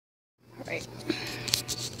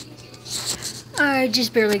I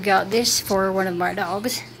just barely got this for one of my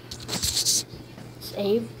dogs. It's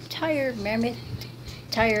a mammoth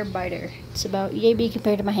tire biter. It's about yay big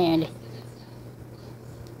compared to my hand.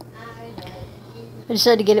 I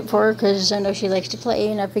decided to get it for her because I know she likes to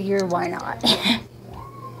play, and I figure why not.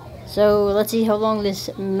 So let's see how long this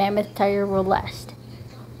mammoth tire will last.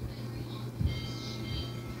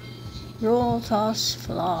 Roll, toss,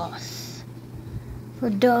 floss. For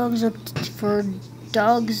dogs up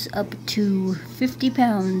to 50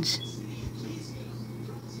 pounds.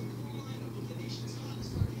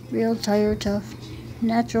 Real tire tough.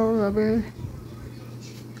 Natural rubber.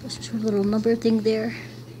 Just a little number thing there.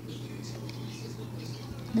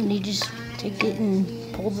 Then you just take it and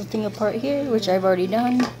pull the thing apart here, which I've already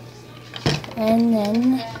done. And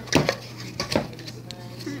then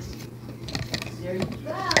there you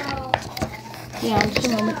go. Yeah, just a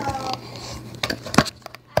moment.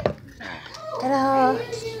 Ta-da!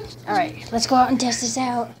 Alright, let's go out and test this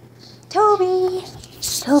out. Toby!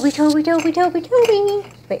 Toby, Toby, Toby, Toby, Toby!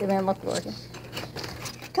 Wait, let me unlock the door again.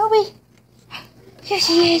 Toby! Here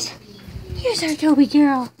she is! Here's our Toby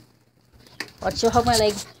girl! Watch, she'll hug my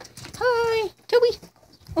leg. Hi! Toby!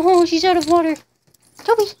 Oh, she's out of water!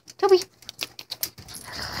 Toby! Toby!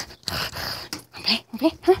 Okay,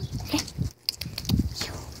 okay, huh? Okay.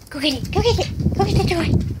 Go get it! Go get it! Go get the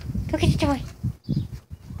toy! Go get the toy!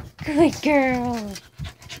 Good girl!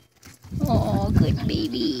 Oh, good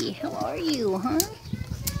baby. How are you, huh?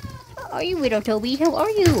 How are you, little Toby? How are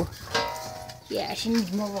you? Yeah, she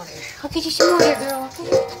needs more water. I'll get you some water, girl.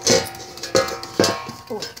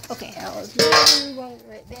 Oh, okay, I'll do water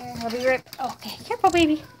right there. I'll be right back. Okay, careful,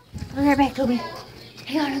 baby. I'll be right back, Toby.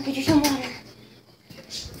 Hang on, I'll get you some water.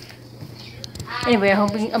 Anyway,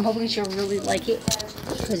 I'm hoping she'll really like it,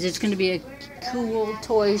 because it's going to be a cool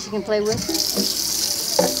toy she can play with.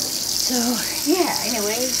 So, yeah,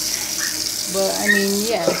 anyways. But, I mean,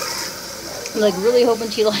 yeah. I'm, like, really hoping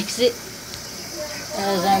she likes it.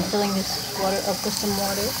 As I'm filling this water up with some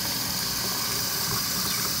water.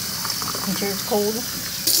 I'm sure it's cold.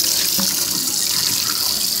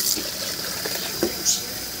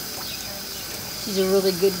 She's a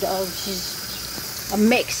really good dog. She's a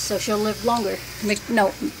mix, so she'll live longer.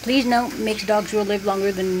 Please note, mixed dogs will live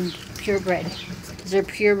longer than purebred. They're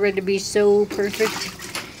purebred to be so perfect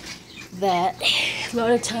that a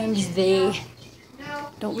lot of times they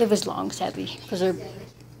don't live as long, sadly, because they're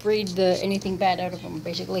breed anything bad out of them,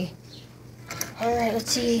 basically. Alright,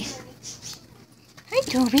 let's see. Hi,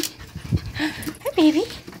 Toby. Hi, baby.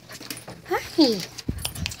 Hi.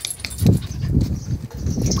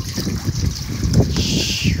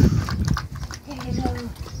 There you go.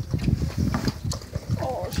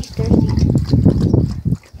 Oh, she's thirsty.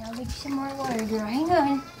 I'll make you some more water, girl. Hang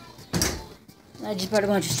on. I just brought a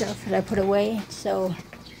bunch of stuff that I put away, so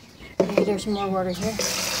maybe there's some more water here.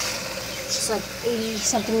 It's like 80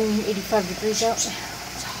 something, 85 degrees out.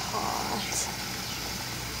 It's hot.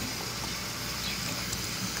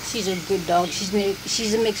 She's a good dog.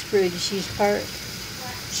 She's a mixed breed. She's part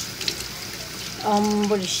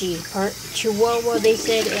what is she? Part Chihuahua, they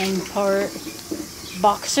said, and part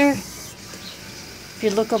Boxer.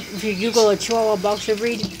 If you Google a Chihuahua Boxer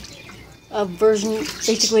breed, a version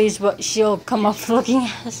basically is what she'll come up looking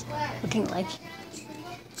like.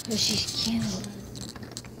 Oh, she's cute.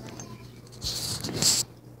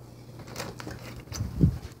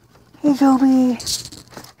 Hey, Toby.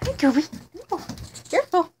 Hey, Toby. Oh,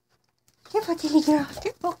 careful. Careful, kitty girl.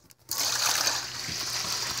 Careful.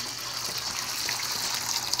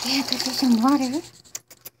 Yeah, got you some water.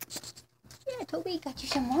 Yeah, Toby, got you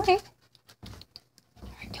some water.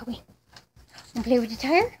 Alright, Toby. Wanna play with the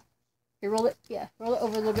tire? Here, roll it. Yeah, roll it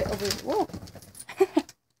over a little bit. Over. Whoa.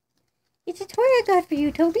 It's a toy I got for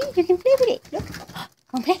you, Toby. You can play with it. Look.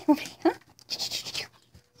 Come play, huh?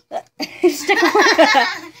 Stuck on.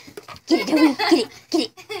 Get it, Toby. Get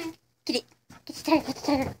it. Get it. Get the tire. Get the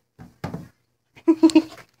tire.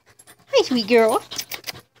 Hi, sweet girl.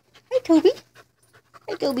 Hi, Toby.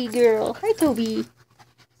 Hi, Toby girl. Hi, Toby.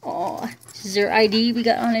 Aw. This is her ID we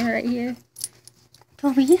got on it right here.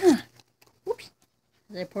 Toby, yeah. Oops.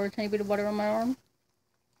 Did I pour a tiny bit of water on my arm?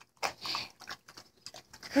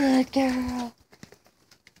 Good girl.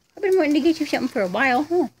 I've been wanting to get you something for a while,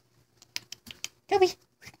 huh? Toby.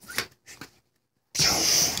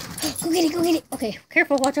 Go get it. Okay,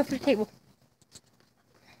 careful, watch out for the table.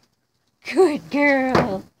 Good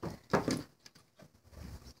girl.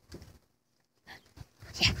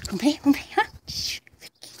 Yeah, come play, huh?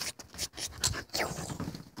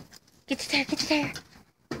 Get the tire.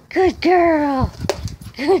 Good girl.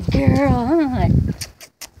 Huh?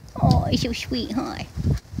 Oh, you're so sweet, huh?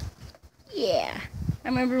 Yeah. I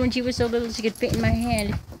remember when she was so little she could fit in my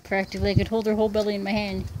hand. Practically, I could hold her whole belly in my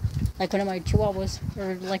hand. Like one of my chihuahuas.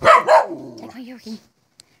 Or like my Yorkie.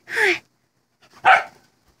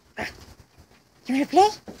 You wanna play?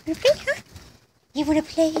 You wanna play, huh? You wanna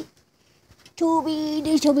play? Toby,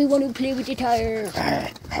 does Toby want to play with the tire?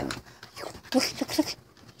 Look.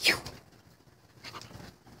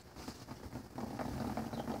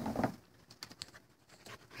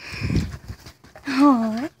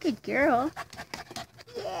 Oh, good girl.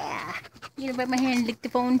 Yeah. You gonna bite my hand and lick the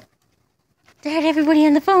phone? Say hi to everybody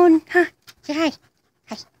on the phone, huh? Say hi.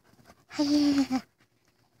 Hi. Hi, yeah.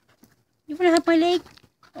 You wanna hug my leg?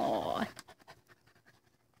 Oh.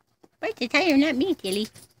 Bite the tire, not me, Tilly.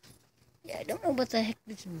 Yeah, I don't know what the heck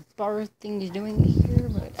this bar thing is doing here,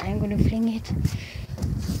 but I'm gonna fling it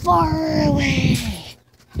far away.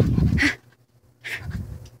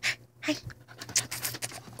 Hi.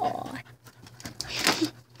 Oh.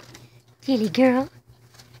 Tilly girl.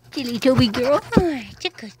 Tilly Toby girl. Oh, it's a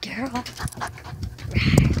good girl.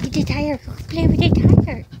 Get the tire. Go play with the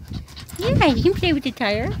tire. Yeah, you can play with the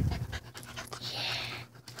tire. Yeah.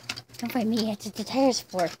 Don't fight me. That's what the tire's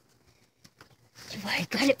for. I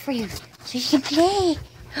got it for you so you can play.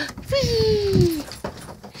 Whee!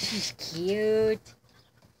 She's cute.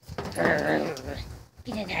 Get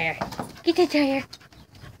the tire. Get the tire.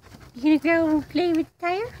 You gonna go and play with the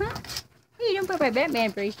tire, huh? Hey, don't put my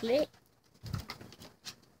Batman bracelet.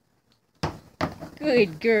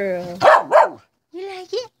 Good girl. You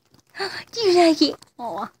like it? Do you like it?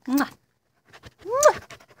 Aw. Mwah. Mwah.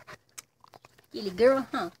 Silly girl,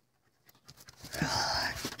 huh?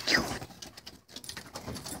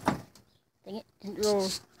 Dang it, didn't roll.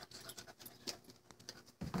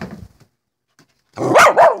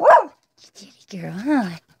 Silly girl, huh?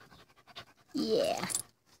 Yeah.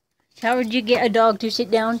 How would you get a dog to sit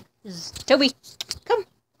down? Toby, come.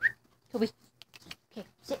 Toby. Okay,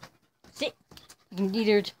 sit. You can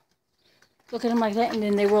either look at them like that, and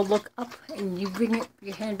then they will look up, and you bring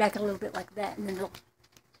your hand back a little bit like that, and then they'll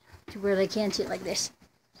to where they can sit like this.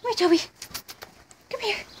 Come here, Toby. Come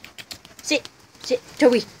here. Sit.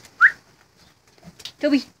 Toby.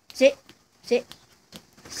 Toby, sit.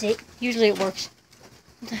 Usually it works.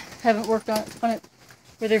 Haven't worked on it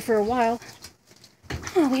with her for a while.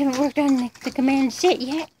 Oh, we haven't worked on the command sit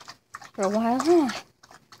yet for a while, huh?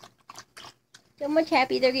 So much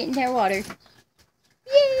happy they're getting their water.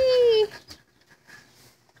 Yay!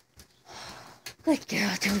 Good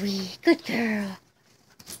girl, Toby. Good girl.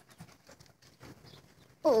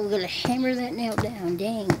 Oh, we're gonna hammer that nail down.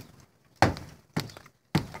 Dang.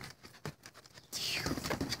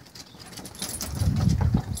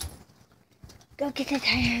 Go get the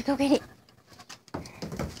tire. Go get it.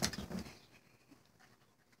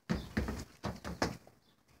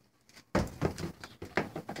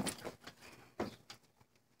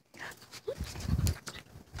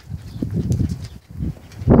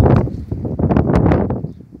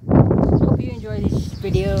 Hope you enjoy this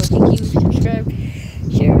video. Thank you. Subscribe.